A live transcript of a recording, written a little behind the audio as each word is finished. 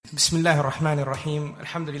بسم الله الرحمن الرحيم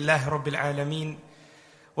الحمد لله رب العالمين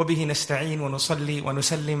وبه نستعين ونصلي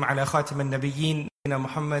ونسلم على خاتم النبيين نبينا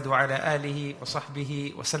محمد وعلى آله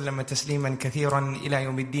وصحبه وسلم تسليما كثيرا إلى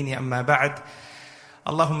يوم الدين أما بعد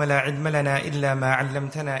اللهم لا علم لنا إلا ما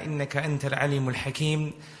علمتنا إنك أنت العليم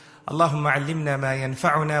الحكيم اللهم علمنا ما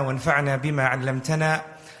ينفعنا وانفعنا بما علمتنا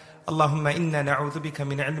اللهم إنا نعوذ بك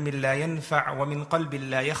من علم لا ينفع ومن قلب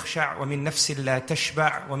لا يخشع ومن نفس لا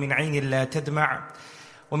تشبع ومن عين لا تدمع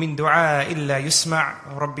ومن دعاء لا يسمع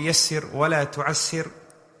رب يسر ولا تعسر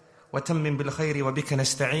وتمم بالخير وبك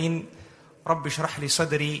نستعين رب اشرح لي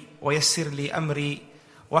صدري ويسر لي أمري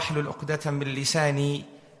واحلل عقدة من لساني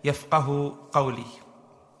يفقه قولي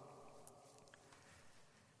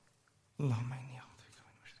اللهم إني أعوذ بك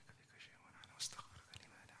من أشرك بك شيئا وأنا أستغفرك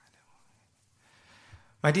لما لا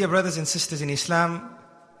أعلم. My dear brothers and sisters in Islam,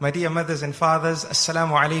 my dear mothers and fathers,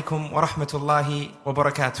 Assalamu alaikum wa rahmatullahi wa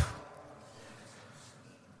barakatuh.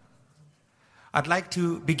 I'd like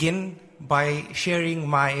to begin by sharing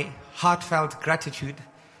my heartfelt gratitude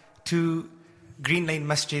to Green Lane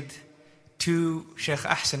Masjid, to Sheikh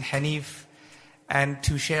Ahsan Hanif, and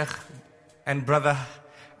to Sheikh and brother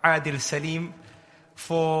Adil Salim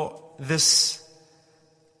for this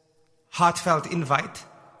heartfelt invite,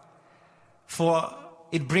 for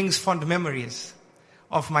it brings fond memories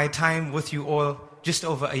of my time with you all just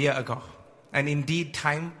over a year ago. And indeed,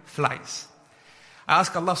 time flies. I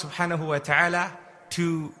ask Allah subhanahu wa ta'ala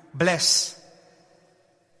to bless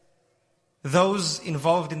those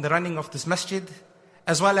involved in the running of this masjid,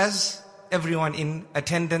 as well as everyone in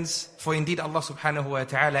attendance, for indeed Allah subhanahu wa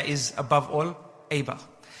ta'ala is above all able.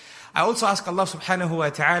 I also ask Allah subhanahu wa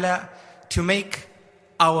ta'ala to make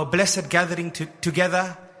our blessed gathering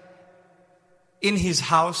together in His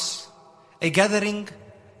house a gathering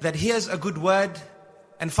that hears a good word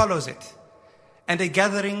and follows it, and a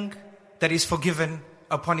gathering that is forgiven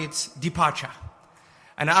upon its departure.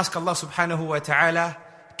 And I ask Allah subhanahu wa ta'ala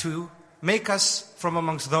to make us from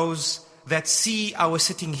amongst those that see our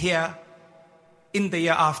sitting here in the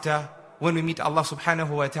year after when we meet Allah subhanahu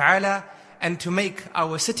wa ta'ala, and to make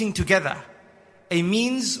our sitting together a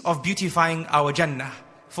means of beautifying our Jannah.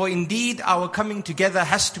 For indeed our coming together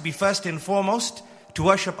has to be first and foremost to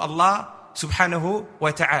worship Allah subhanahu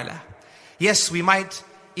wa ta'ala. Yes, we might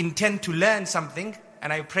intend to learn something,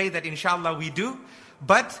 and I pray that inshallah we do,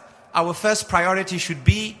 but our first priority should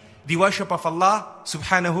be the worship of Allah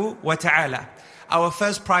subhanahu wa ta'ala. Our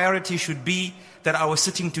first priority should be that our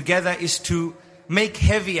sitting together is to make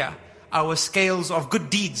heavier our scales of good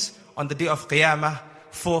deeds on the day of Qiyamah.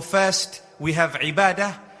 For first we have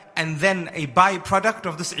ibadah, and then a byproduct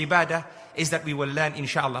of this ibadah is that we will learn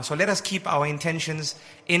inshallah. So let us keep our intentions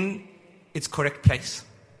in its correct place.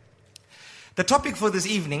 The topic for this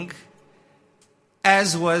evening,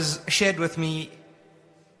 as was shared with me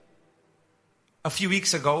a few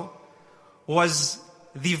weeks ago, was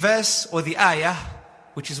the verse or the ayah,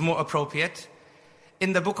 which is more appropriate,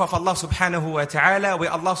 in the book of Allah subhanahu wa ta'ala,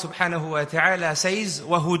 where Allah subhanahu wa ta'ala says,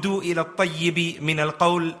 وَهُدُوا إِلَى الطَّيِّبِ مِنَ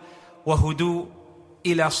الْقَوْلِ وَهُدُوا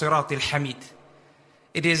إِلَى صِرَاطِ الْحَمِيدِ.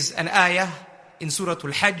 It is an ayah in Surah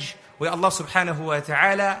Al-Hajj, where Allah subhanahu wa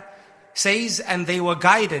ta'ala says, and they were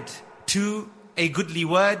guided to a goodly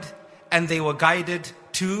word, and they were guided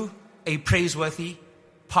to a praiseworthy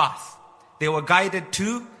path. They were guided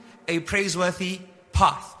to a praiseworthy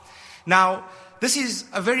path. Now, this is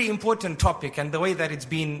a very important topic, and the way that it's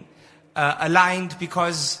been aligned,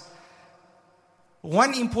 because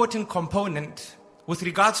one important component with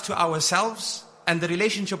regards to ourselves and the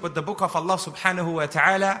relationship with the book of Allah subhanahu wa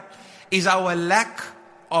ta'ala is our lack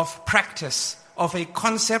of practice of a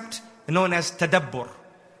concept known as tadabbur.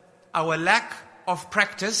 Our lack of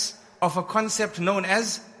practice of a concept known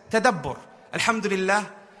as tadabbur. Alhamdulillah,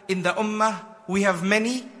 in the ummah, we have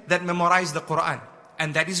many that memorize the Quran,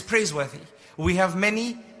 and that is praiseworthy. We have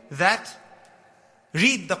many that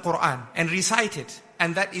read the Quran and recite it,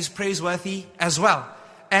 and that is praiseworthy as well.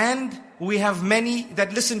 And we have many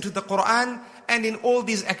that listen to the Quran, and in all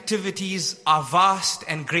these activities are vast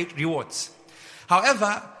and great rewards.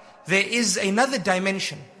 However, there is another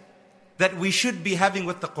dimension that we should be having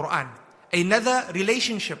with the Quran, another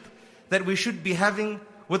relationship that we should be having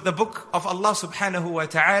with the book of Allah subhanahu wa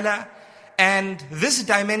ta'ala. And this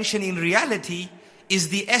dimension in reality is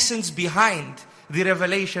the essence behind the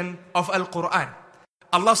revelation of Al-Quran.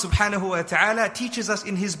 Allah subhanahu wa ta'ala teaches us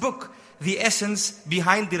in His book the essence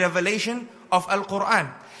behind the revelation of Al-Quran.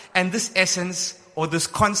 And this essence, or this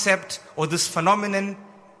concept, or this phenomenon,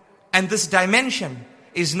 and this dimension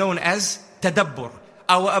is known as tadabbur.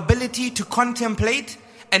 Our ability to contemplate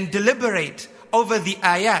and deliberate over the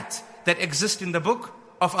ayat that exist in the book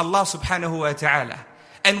of Allah subhanahu wa ta'ala.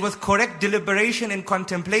 and with correct deliberation and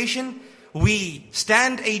contemplation, we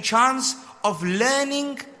stand a chance of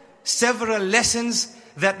learning several lessons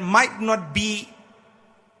that might not be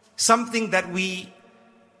something that we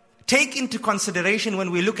take into consideration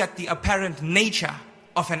when we look at the apparent nature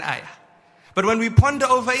of an ayah. But when we ponder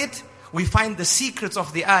over it, we find the secrets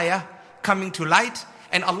of the ayah coming to light,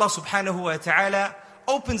 and Allah subhanahu wa ta'ala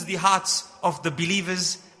opens the hearts of the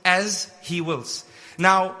believers as He wills.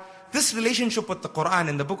 Now, this relationship with the Quran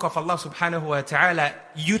and the book of Allah subhanahu wa ta'ala,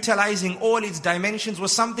 utilizing all its dimensions,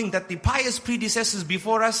 was something that the pious predecessors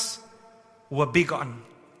before us were big on,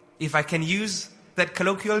 if I can use that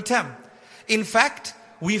colloquial term. In fact,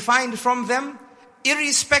 we find from them,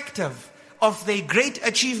 irrespective of their great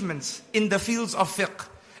achievements in the fields of fiqh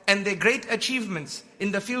and their great achievements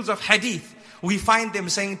in the fields of hadith, we find them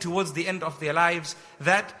saying towards the end of their lives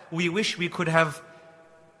that we wish we could have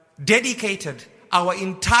dedicated our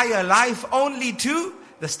entire life only to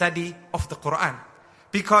the study of the Quran.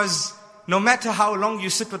 Because no matter how long you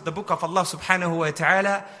sit with the book of Allah subhanahu wa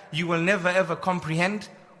ta'ala, you will never ever comprehend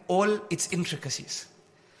all its intricacies.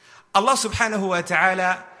 Allah subhanahu wa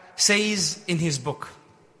ta'ala says in His book,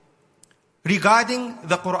 regarding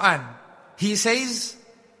the Quran, He says,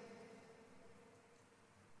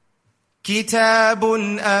 كتاب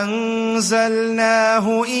أنزلناه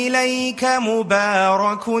إليك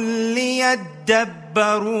مبارك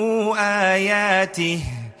ليدبروا آياته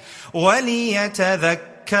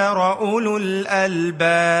وليتذكر أولو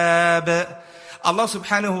الألباب. Allah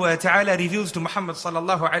subhanahu wa ta'ala reveals to Muhammad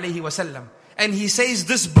sallallahu alayhi wa sallam, and He says,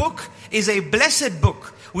 this book is a blessed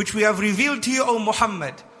book which we have revealed to you, O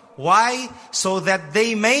Muhammad. Why? So that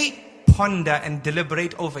they may ponder and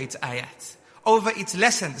deliberate over its ayat, over its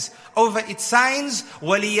lessons, over its signs,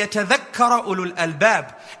 وَلِيَتَذَكَّرَ أُولُو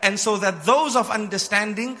الْأَلْبَابِ, and so that those of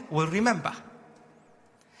understanding will remember.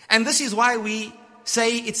 And this is why we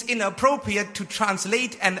say it's inappropriate to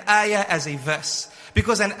translate an ayah as a verse,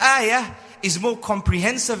 because an ayah is more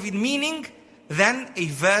comprehensive in meaning than a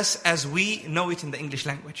verse as we know it in the English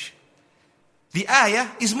language. The ayah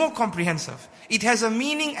is more comprehensive. It has a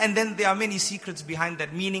meaning, and then there are many secrets behind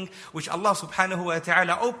that meaning, which Allah subhanahu wa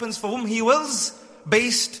ta'ala opens for whom He wills,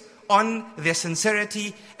 based on their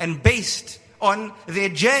sincerity and based on their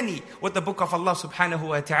journey with the book of Allah subhanahu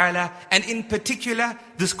wa ta'ala, and in particular,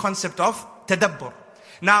 this concept of tadabbur.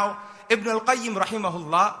 Now, Ibn al-Qayyim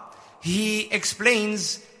rahimahullah, he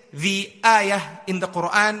explains the ayah in the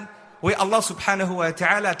Quran where Allah subhanahu wa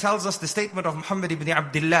ta'ala tells us the statement of Muhammad ibn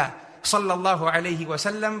Abdullah sallallahu alayhi wa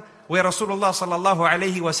sallam, where Rasulullah sallallahu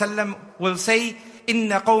alayhi wa sallam will say, إِنَّ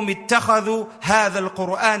قَوْمِ اتَّخَذُوا هَذَا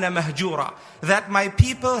الْقُرْآنَ مَهْجُورًا, that my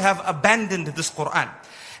people have abandoned this Qur'an.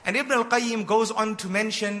 And Ibn al-Qayyim goes on to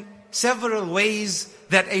mention several ways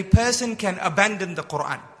that a person can abandon the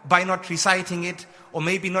Qur'an, by not reciting it, or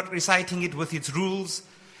maybe not reciting it with its rules,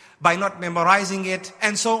 by not memorizing it,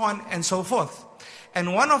 and so on and so forth.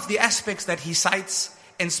 And one of the aspects that he cites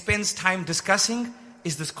and spends time discussing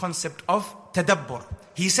is this concept of tadabbur.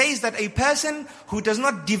 He says that a person who does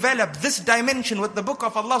not develop this dimension with the book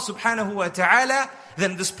of Allah subhanahu wa ta'ala,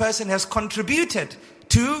 then this person has contributed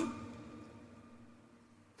to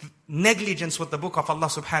negligence with the book of Allah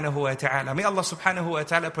subhanahu wa ta'ala. May Allah subhanahu wa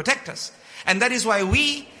ta'ala protect us. And that is why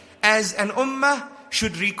we as an ummah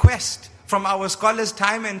should request from our scholars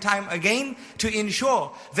time and time again to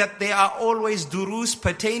ensure that there are always durus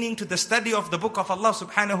pertaining to the study of the book of Allah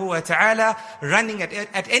subhanahu wa ta'ala running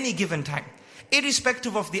at any given time.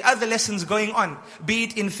 Irrespective of the other lessons going on, be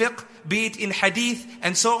it in fiqh, be it in hadith,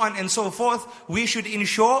 and so on and so forth, we should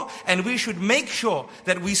ensure and we should make sure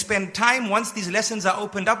that we spend time once these lessons are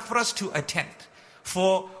opened up for us to attend.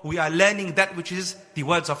 For we are learning that which is the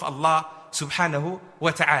words of Allah subhanahu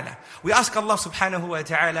wa ta'ala. We ask Allah subhanahu wa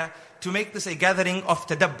ta'ala to make this a gathering of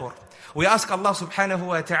tadabbur. We ask Allah subhanahu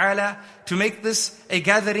wa ta'ala to make this a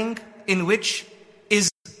gathering in which is,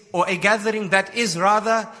 or a gathering that is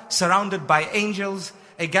rather surrounded by angels,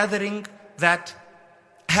 a gathering that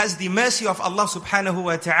has the mercy of Allah subhanahu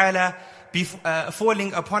wa ta'ala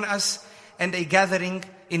falling upon us, and a gathering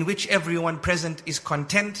in which everyone present is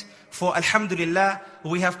content. For alhamdulillah,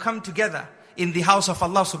 we have come together in the house of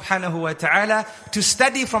Allah subhanahu wa ta'ala to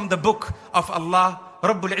study from the book of Allah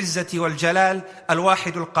Rabbul Izzati wal Jalal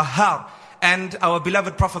Al-Wahid Al-Qahhar. And our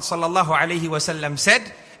beloved Prophet sallallahu alayhi wa sallam said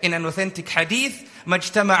in an authentic hadith,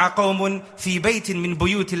 مَجْتَمَعَ قَوْمٌ فِي بَيْتٍ مِّن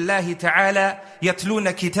بُيُوتِ اللَّهِ تَعَالَى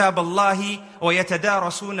يَتْلُونَ كِتَابَ اللَّهِ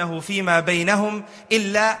وَيَتَدَارَسُونَهُ فِي مَا بَيْنَهُمْ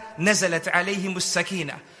إِلَّا نَزَلَتْ عَلَيْهِمُ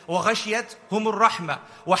السَّكِينَةُ وَغَشِيَتْهُمُ الرَّحْمَةُ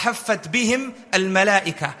وَحَفَّتْ بِهِمْ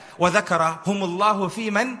الْمَلَائِكَةُ وَذَكَرَهُمُ اللَّهُ فِي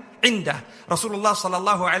مَنْ عِنْدَهُ. Rasulullah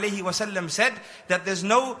sallallahu alayhi wasallam said that there's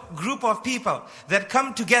no group of people that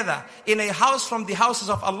come together in a house from the houses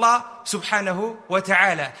of Allah subhanahu wa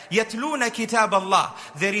ta'ala. يَتْلُونَ كِتَابَ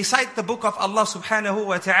اللَّهِ. They recite the book of Allah subhanahu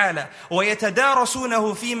wa ta'ala.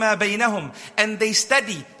 وَيَتَدَارَسُونَهُ فِي مَا بَيْنَهُمْ. And they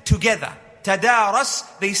study together.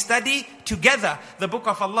 Tadaras, they study together the book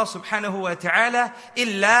of Allah subhanahu wa ta'ala.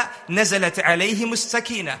 إِلَّا نَزَلَتْ عَلَيْهِمُ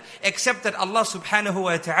السَّكِينَةِ. Except that Allah subhanahu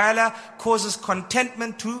wa ta'ala causes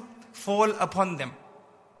contentment to fall upon them.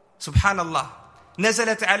 Subhanallah.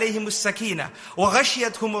 نَزَلَتْ عَلَيْهِمُ السَّكِينَةِ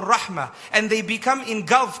وَغَشِيَتْهُمُ الرَّحْمَةِ. And they become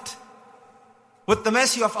engulfed with the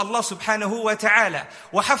mercy of Allah subhanahu wa ta'ala.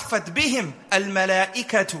 وَحَفَّتْ بِهِمْ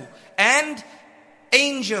الْمَلَائِكَةُ. And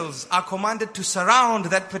angels are commanded to surround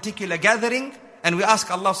that particular gathering, and we ask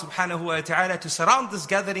Allah subhanahu wa ta'ala to surround this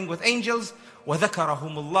gathering with angels. وَذَكَرَهُمُ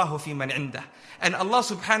اللَّهُ فِي مَنْ عِنْدَهُ. And Allah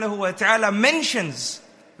subhanahu wa ta'ala mentions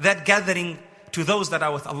that gathering to those that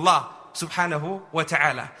are with Allah subhanahu wa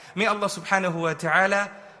ta'ala. May Allah subhanahu wa ta'ala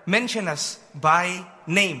mention us by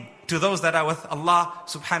name to those that are with Allah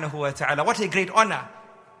subhanahu wa ta'ala. What a great honor.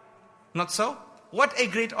 Not so? What a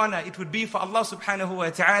great honor it would be for Allah subhanahu wa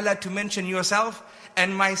ta'ala to mention yourself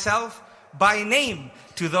and myself by name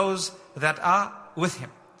to those that are with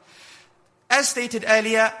Him. As stated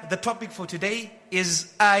earlier, the topic for today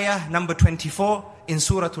is ayah number 24 in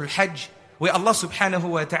Surah Al-Hajj, where Allah subhanahu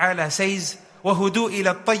wa ta'ala says, وَهُدُوا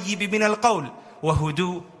إِلَى الطَّيِّبِ مِنَ الْقَوْلِ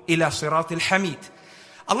وَهُدُوا إِلَى صِرَاطِ الْحَمِيدِ.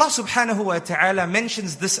 Allah subhanahu wa ta'ala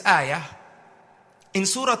mentions this ayah in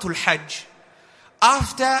Surah Al-Hajj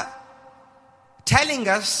after telling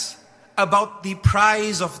us about the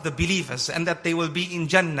prize of the believers and that they will be in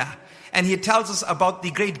Jannah. And He tells us about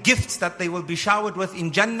the great gifts that they will be showered with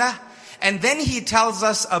in Jannah. And then He tells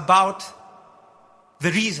us about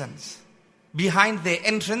the reasons behind their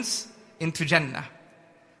entrance into Jannah.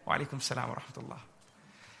 Wa alaikum salam wa rahmatullah.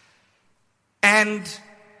 And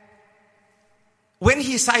when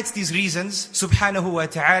He cites these reasons, subhanahu wa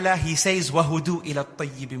ta'ala, He says, وَهُدُوا إِلَى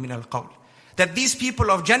الطَّيِّبِ مِنَ الْقَوْلِ. That these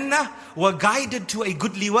people of Jannah were guided to a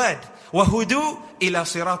goodly word. وَهُدُوا إِلَى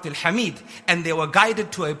صِرَاطِ الْحَمِيدِ. And they were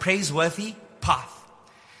guided to a praiseworthy path.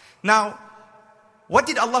 Now, what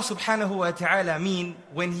did Allah subhanahu wa ta'ala mean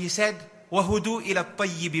when He said, وَهُدُوا إِلَى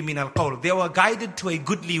الطَّيِّبِ مِنَ الْقَوْلِ? They were guided to a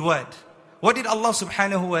goodly word. What did Allah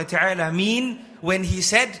subhanahu wa ta'ala mean when He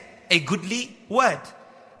said a goodly word?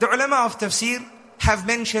 The ulama of tafsir have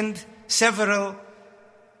mentioned several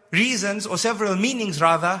reasons, or several meanings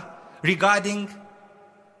rather, regarding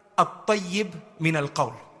at-tayyib min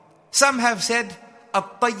al-qawl. Some have said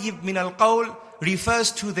at-tayyib min al-qawl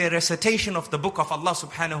refers to the recitation of the book of Allah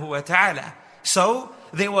subhanahu wa ta'ala. So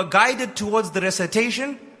they were guided towards the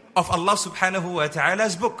recitation of Allah subhanahu wa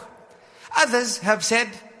ta'ala's book. Others have said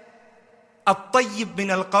at-tayyib min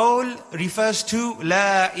al-qawl refers to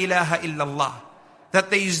la ilaha illallah. That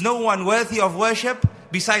there is no one worthy of worship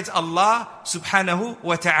besides Allah subhanahu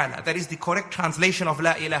wa ta'ala. That is the correct translation of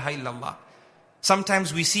la ilaha illallah.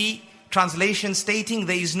 Sometimes we see translations stating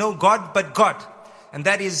there is no God but God. And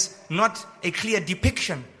that is not a clear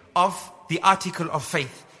depiction of the article of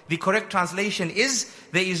faith. The correct translation is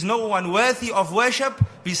there is no one worthy of worship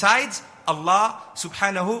besides Allah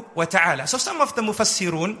subhanahu wa ta'ala. So some of the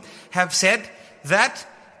mufassirun have said that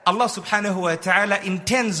Allah subhanahu wa ta'ala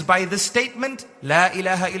intends by this statement la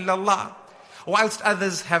ilaha illallah. Whilst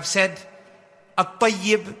others have said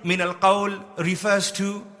at-tayyib min al-qawl refers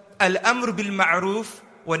to al-amr bil-ma'ruf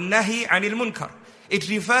wal-nahi anil munkar. It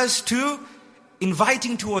refers to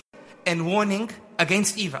inviting towards and warning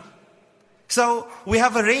against evil. So we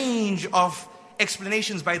have a range of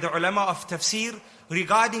explanations by the ulama of tafsir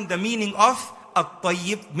regarding the meaning of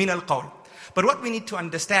at-tayyib min al-qawl. But what we need to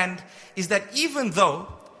understand is that even though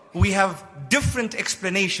we have different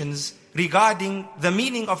explanations regarding the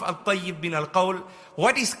meaning of at-tayyib min al-qawl,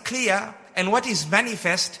 what is clear and what is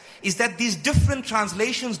manifest is that these different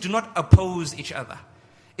translations do not oppose each other.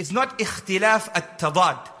 It's not ikhtilaf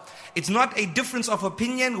at-tadad. It's not a difference of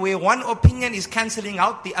opinion where one opinion is cancelling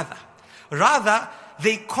out the other. Rather,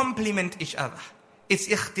 they complement each other. It's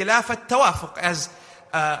ikhtilaf at-tawafuq, as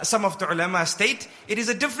some of the ulama state. It is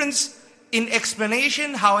a difference in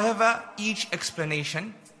explanation, however, each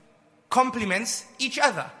explanation complements each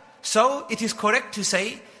other. So it is correct to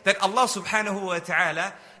say that Allah subhanahu wa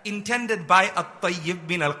ta'ala intended by at-tayyib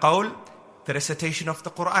min al-qawl the recitation of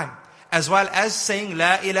the Quran, as well as saying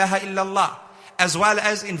la ilaha illallah, as well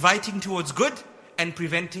as inviting towards good and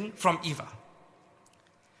preventing from evil.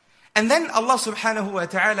 And then Allah subhanahu wa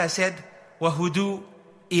ta'ala said, وَهُدُوا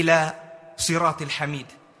إِلَى صِرَاطِ الْحَمِيدِ.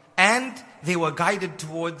 And they were guided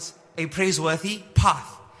towards a praiseworthy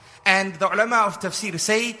path. And the ulama of tafsir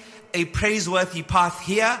say a praiseworthy path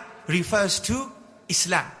here refers to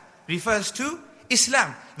Islam. Refers to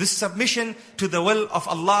Islam. This submission to the will of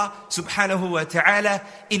Allah subhanahu wa ta'ala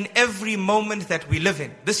in every moment that we live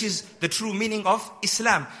in. This is the true meaning of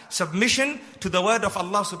Islam. Submission to the word of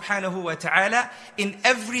Allah subhanahu wa ta'ala in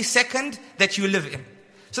every second that you live in.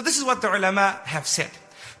 So this is what the ulama have said.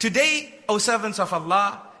 Today, O servants of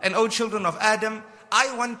Allah and O children of Adam,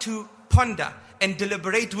 I want to ponder and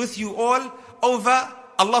deliberate with you all over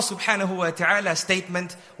Allah subhanahu wa ta'ala's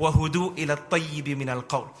statement, وَهُدُوا إِلَى الطَّيِّبِ مِنَ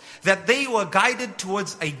الْقَوْلِ, that they were guided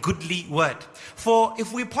towards a goodly word. For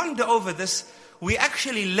if we ponder over this, we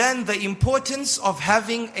actually learn the importance of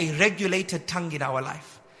having a regulated tongue in our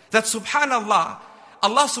life. That subhanallah,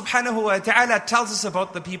 Allah subhanahu wa ta'ala tells us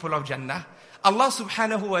about the people of Jannah. Allah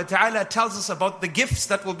subhanahu wa ta'ala tells us about the gifts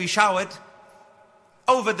that will be showered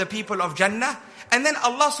over the people of Jannah. And then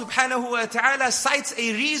Allah subhanahu wa ta'ala cites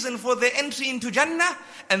a reason for their entry into Jannah,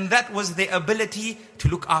 and that was their ability to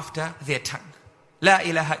look after their tongue. La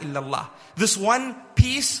ilaha illallah. This one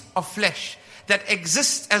piece of flesh that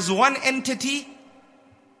exists as one entity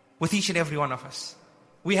with each and every one of us.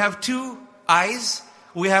 We have 2 eyes,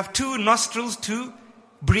 we have 2 nostrils to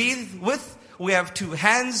breathe with, we have 2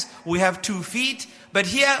 hands, we have 2 feet, but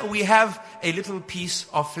here we have a little piece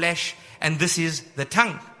of flesh, and this is the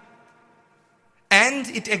tongue. And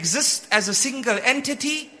it exists as a single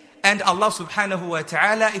entity, and Allah subhanahu wa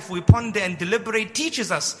ta'ala, if we ponder and deliberate,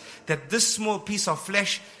 teaches us that this small piece of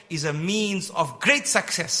flesh is a means of great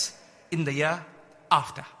success in the year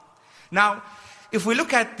after. Now, if we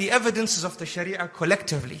look at the evidences of the Sharia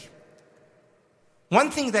collectively,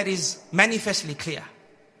 one thing that is manifestly clear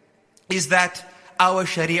is that our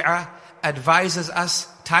Sharia advises us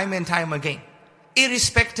time and time again,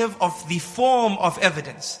 irrespective of the form of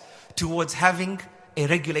evidence, towards having a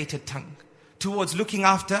regulated tongue, towards looking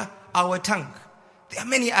after our tongue. There are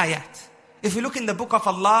many ayat. If we look in the book of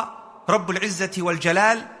Allah, Rabbul Izzati wal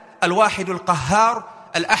Jalal, Al-Wahid al-Qahhar,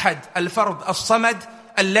 Al-Ahad, Al-Fard, Al-Samad,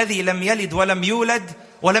 Alladhi lam yalid wa lam yulad,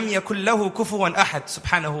 wa lam yakul lahu kufuwan ahad,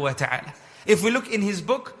 subhanahu wa ta'ala. If we look in his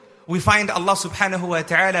book, we find Allah subhanahu wa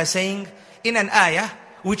ta'ala saying in an ayah,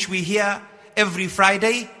 which we hear every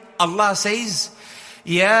Friday, Allah says,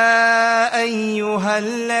 يا أيها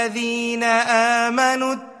الذين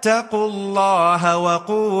آمنوا اتقوا الله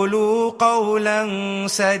وقولوا قولا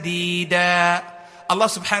سديدا. Allah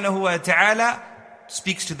subhanahu wa ta'ala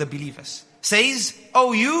speaks to the believers, says,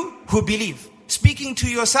 "O you who believe," speaking to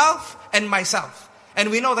yourself and myself. And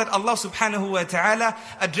we know that Allah subhanahu wa ta'ala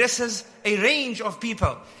addresses a range of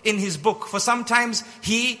people in His book. For sometimes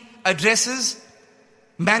He addresses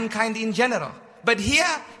mankind in general. But here,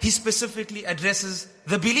 He specifically addresses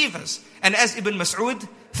the believers. And as Ibn Mas'ud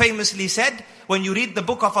famously said, when you read the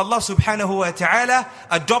book of Allah subhanahu wa ta'ala,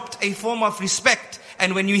 adopt a form of respect.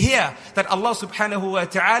 And when you hear that Allah subhanahu wa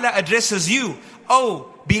ta'ala addresses you, "Oh,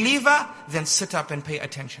 believer," then sit up and pay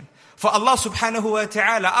attention. For Allah subhanahu wa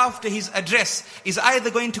ta'ala, after His address, is either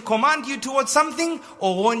going to command you towards something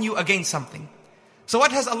or warn you against something. So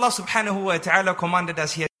what has Allah subhanahu wa ta'ala commanded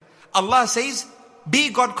us here? Allah says, be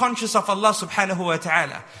God conscious of Allah subhanahu wa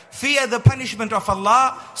ta'ala. Fear the punishment of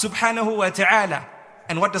Allah subhanahu wa ta'ala.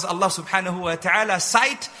 And what does Allah subhanahu wa ta'ala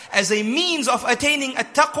cite as a means of attaining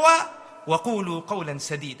at-taqwa? وَقُولُوا قَوْلًا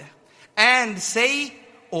سَدِيدًا. And say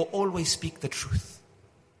or always speak the truth.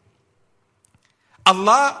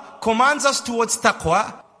 Allah commands us towards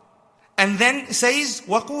taqwa and then says,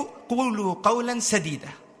 وَقُولُوا قَوْلًا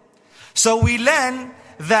سَدِيدًا. So we learn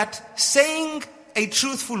that saying a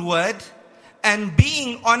truthful word and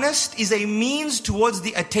being honest is a means towards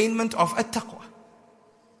the attainment of at-taqwa.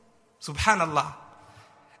 Subhanallah.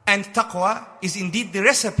 And taqwa is indeed the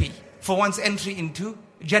recipe for one's entry into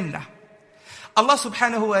Jannah. Allah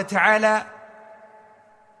subhanahu wa ta'ala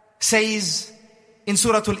says in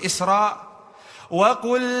Surah Al-Isra,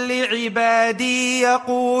 وَقُلْ لِعِبَادِي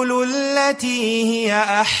يَقُولُوا الَّتِي هِيَ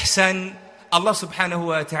أَحْسَنُ. Allah subhanahu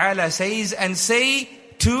wa ta'ala says, and say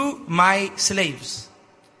to my slaves.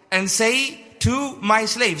 And say to my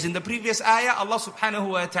slaves. In the previous ayah, Allah subhanahu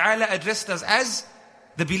wa ta'ala addressed us as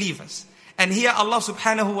the believers. And here Allah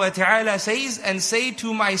subhanahu wa ta'ala says, and say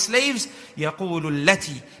to my slaves, يَقُولُ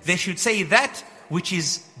الَّتِي. They should say that which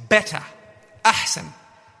is better. أحسن.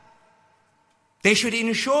 They should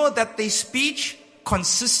ensure that their speech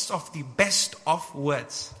consists of the best of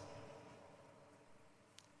words.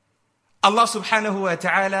 Allah subhanahu wa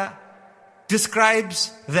ta'ala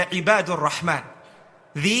describes the Ibadur Rahman,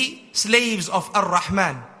 the slaves of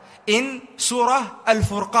Ar-Rahman, in Surah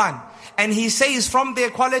Al-Furqan. And He says from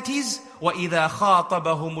their qualities, وَإِذَا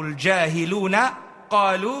خَاطَبَهُمُ الْجَاهِلُونَ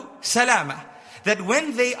قَالُوا سَلَامًا. That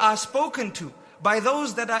when they are spoken to by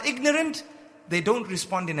those that are ignorant, they don't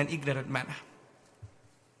respond in an ignorant manner.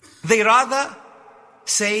 They rather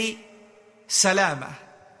say, salama,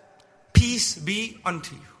 peace be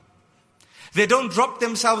unto you. They don't drop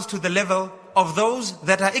themselves to the level of those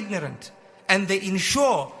that are ignorant. And they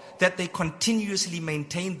ensure that they continuously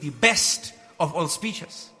maintain the best of all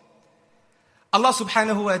speeches. Allah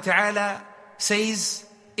subhanahu wa ta'ala says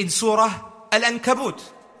in Surah Al-Ankabut,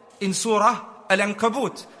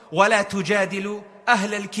 وَلَا تُجَادِلُوا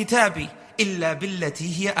أَهْلَ الْكِتَابِ إِلَّا بِالَّتِي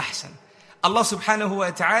هِيَ أَحْسَنُ. Allah subhanahu wa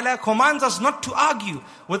ta'ala commands us not to argue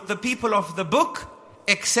with the people of the book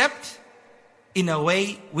except in a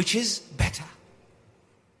way which is better.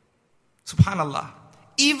 Subhanallah.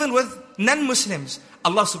 Even with non-Muslims,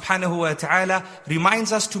 Allah subhanahu wa ta'ala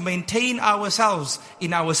reminds us to maintain ourselves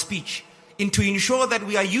in our speech, and to ensure that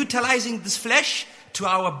we are utilizing this flesh to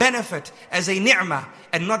our benefit as a ni'mah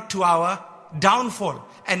and not to our downfall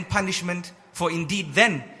and punishment, for indeed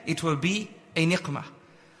then it will be a niqmah.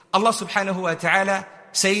 Allah subhanahu wa ta'ala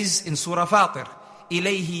says in Surah Fatir,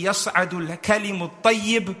 إِلَيْهِ يَصْعَدُ الْكَلِمُ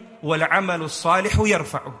الطَّيِّبُ وَالْعَمَلُ الصَّالِحُ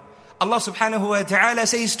يَرْفَعُهُ. Allah subhanahu wa ta'ala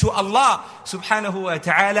says to Allah subhanahu wa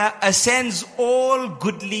ta'ala ascends all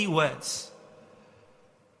goodly words.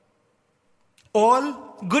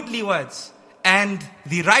 All goodly words. And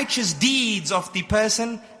the righteous deeds of the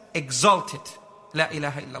person exalted. La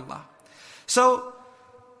ilaha illallah. So,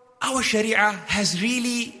 our Sharia has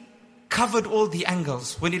really covered all the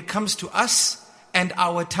angles when it comes to us and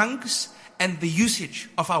our tongues and the usage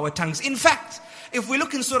of our tongues. In fact, if we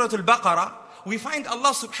look in Surah Al-Baqarah, we find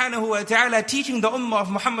Allah subhanahu wa ta'ala teaching the ummah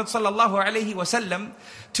of Muhammad sallallahu alayhi wa sallam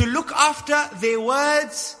to look after their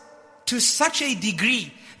words to such a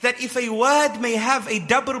degree that if a word may have a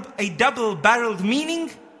double-barreled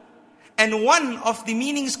meaning, and one of the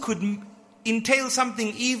meanings could entail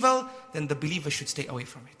something evil, then the believer should stay away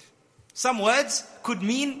from it. Some words could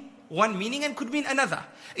mean one meaning and could mean another.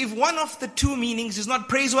 If one of the two meanings is not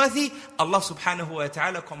praiseworthy, Allah subhanahu wa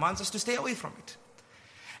ta'ala commands us to stay away from it.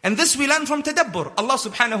 And this we learn from tadabbur. Allah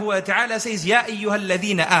subhanahu wa ta'ala says, Ya ayyuhal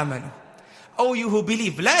ladhina amanu. O you who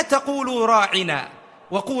believe, La taqulu ra'ina,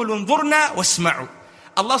 wa qulu unzurna wasma'u.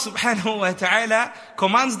 Allah subhanahu wa ta'ala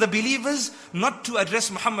commands the believers not to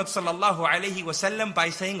address Muhammad sallallahu alayhi wa sallam by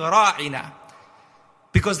saying ra'ina.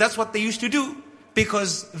 Because that's what they used to do.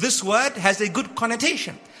 Because this word has a good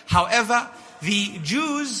connotation. However, the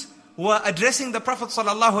Jews were addressing the Prophet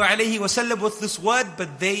sallallahu alayhi wa sallam with this word,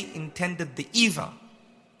 but they intended the evil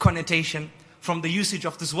connotation from the usage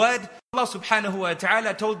of this word. Allah subhanahu wa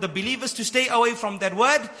ta'ala told the believers to stay away from that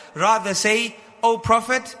word. Rather say, O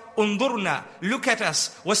Prophet, undurna, look at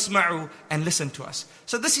us, wasma'u, and listen to us.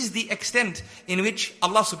 So this is the extent in which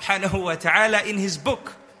Allah subhanahu wa ta'ala in His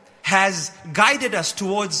book has guided us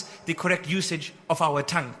towards the correct usage of our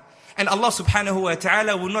tongue. And Allah subhanahu wa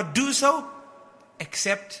ta'ala will not do so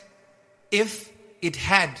except if it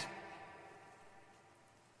had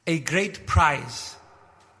a great prize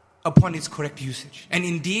upon its correct usage. And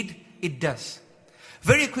indeed, it does.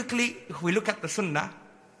 Very quickly, if we look at the sunnah,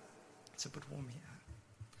 it's a bit warm here.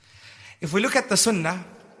 If we look at the sunnah,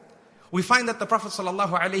 we find that the Prophet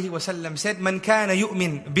ﷺ said, Man kana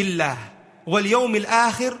yu'min billah wal yawmil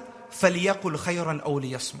akhir falyaqul khayran aw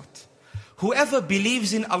liyasmut. Whoever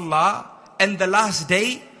believes in Allah and the last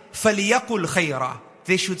day, falyaqul khayra.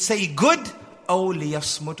 They should say good, aw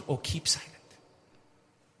liyasmut, or keep silent.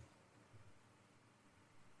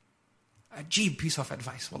 Ajib piece of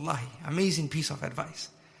advice, wallahi, amazing piece of advice.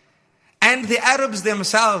 And the Arabs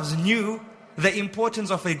themselves knew the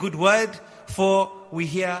importance of a good word, for we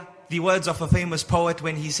hear the words of a famous poet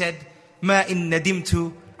when he said, Ma in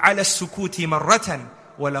nadimtu ala sukuti marratan,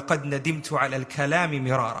 wa laqad nadimtu ala al-kalami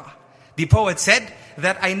mirara. The poet said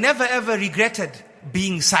that I never ever regretted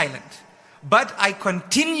being silent, but I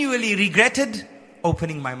continually regretted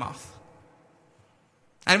opening my mouth.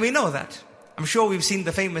 And we know that. I'm sure we've seen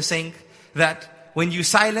the famous saying that when you're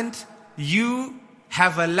silent, you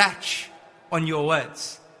have a latch on your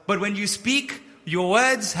words. But when you speak, your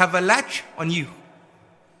words have a latch on you.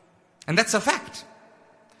 And that's a fact.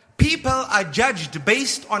 People are judged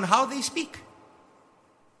based on how they speak.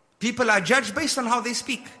 People are judged based on how they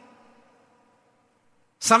speak.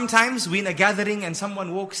 Sometimes we're in a gathering and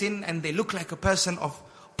someone walks in and they look like a person of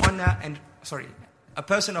honor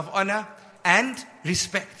and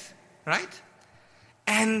respect, right?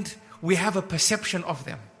 And we have a perception of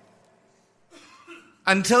them.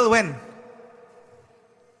 Until when?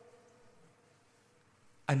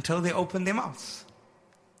 Until they open their mouths.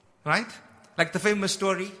 Right? Like the famous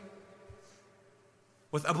story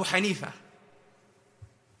with Abu Hanifa,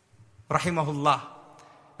 rahimahullah,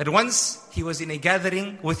 that once he was in a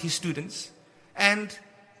gathering with his students and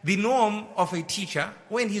the norm of a teacher,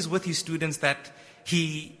 when he's with his students that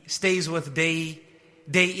he stays with day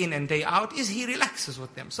in and day out, is he relaxes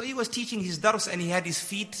with them. So he was teaching his dars and he had his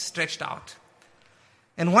feet stretched out.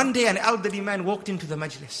 And one day an elderly man walked into the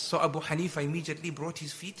majlis. So Abu Hanifa immediately brought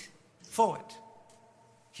his feet forward.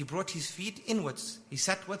 He brought his feet inwards. He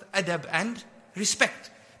sat with adab and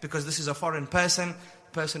respect. Because this is a foreign person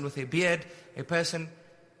with a beard, a person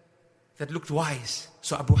that looked wise.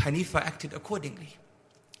 So Abu Hanifa acted accordingly.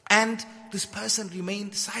 And this person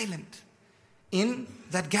remained silent in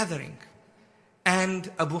that gathering.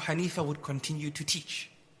 And Abu Hanifa would continue to teach.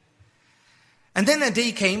 And then a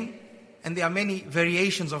day came, and there are many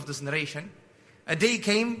variations of this narration. A day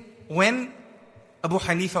came when Abu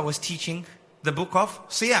Hanifa was teaching the book of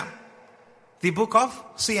Siyam. The book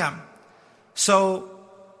of Siyam. So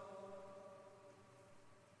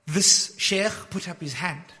this sheikh put up his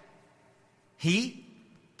hand. He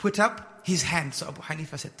put up his hand. So Abu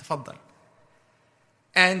Hanifa said, Tafaddal.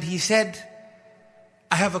 And he said,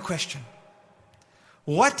 I have a question.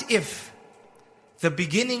 What if the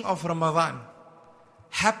beginning of Ramadan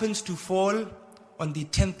happens to fall on the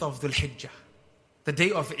 10th of Dhul Hijjah, the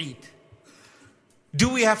day of Eid? Do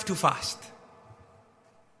we have to fast?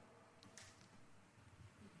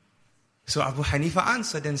 So Abu Hanifa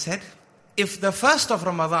answered and said, if the first of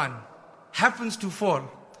Ramadan happens to fall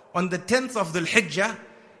on the 10th of Dhul Hijjah,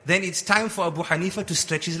 then it's time for Abu Hanifa to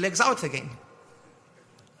stretch his legs out again.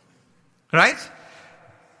 Right?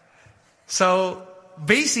 So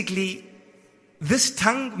basically, this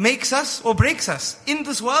tongue makes us or breaks us in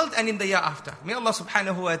this world and in the year after. May Allah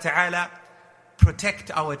subhanahu wa ta'ala protect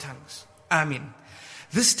our tongues. Ameen.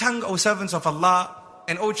 This tongue, O servants of Allah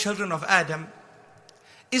and O children of Adam,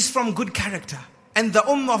 is from good character. And the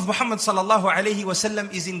ummah of Muhammad sallallahu alayhi wa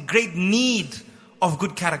sallam is in great need of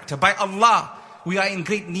good character. By Allah, we are in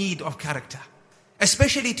great need of character.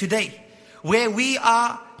 Especially today, where we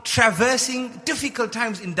are traversing difficult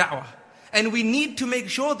times in da'wah. And we need to make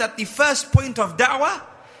sure that the first point of da'wah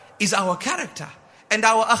is our character and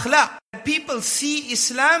our akhlaq. People see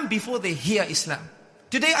Islam before they hear Islam.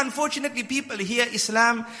 Today, unfortunately, people hear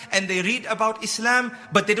Islam and they read about Islam,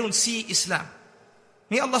 but they don't see Islam.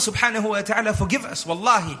 May Allah subhanahu wa ta'ala forgive us.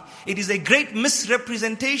 Wallahi, it is a great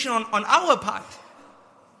misrepresentation on our part.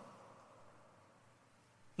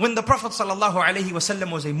 When the Prophet sallallahu alaihi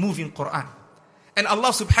wasallam was a moving Quran, and Allah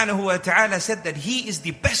subhanahu wa ta'ala said that He is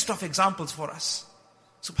the best of examples for us.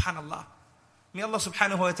 Subhanallah. May Allah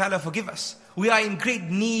subhanahu wa ta'ala forgive us. We are in great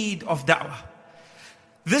need of da'wah.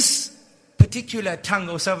 This particular tongue,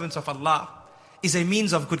 O servants of Allah, is a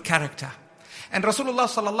means of good character. And Rasulullah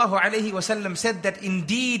sallallahu alayhi wa sallam said that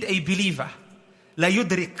indeed a believer la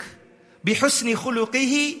yudrik bihusni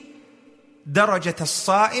khuluqihi darajat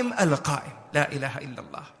as-sa'im al-qa'im. La ilaha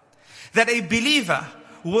illallah. That a believer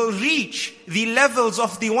will reach the levels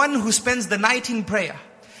of the one who spends the night in prayer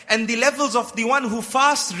and the levels of the one who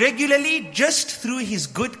fasts regularly just through his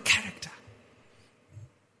good character.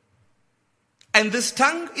 And this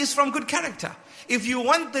tongue is from good character. If you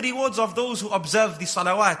want the rewards of those who observe the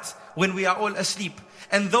salawat when we are all asleep,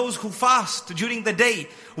 and those who fast during the day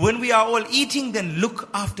when we are all eating, then look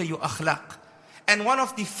after your akhlaq. And one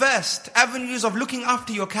of the first avenues of looking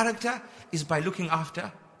after your character is by looking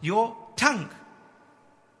after your tongue.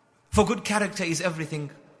 For good character is everything,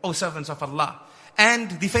 O servants of Allah. And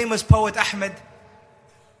the famous poet Ahmed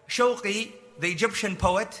Shawqi, the Egyptian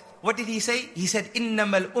poet, what did he say? He said,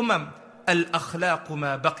 إِنَّمَا الْأُمَمْ الْأَخْلَاقُ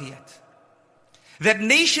مَا بَقِيَتْ. That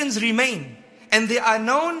nations remain, and they are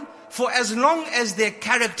known for as long as their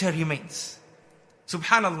character remains.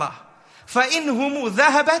 Subhanallah. فَإِنْهُمُ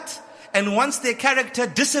ذَهَبَتْ. And once their character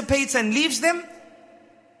dissipates and leaves them,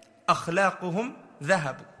 أَخْلَاقُهُمْ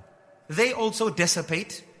ذَهَبُ. They also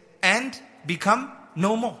dissipate and become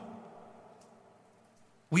no more.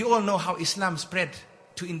 We all know how Islam spread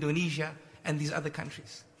to Indonesia and these other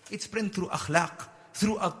countries. It spread through akhlaq,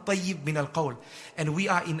 through at-tayyib min al-qawl. And we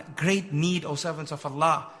are in great need, O servants of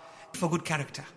Allah, for good character.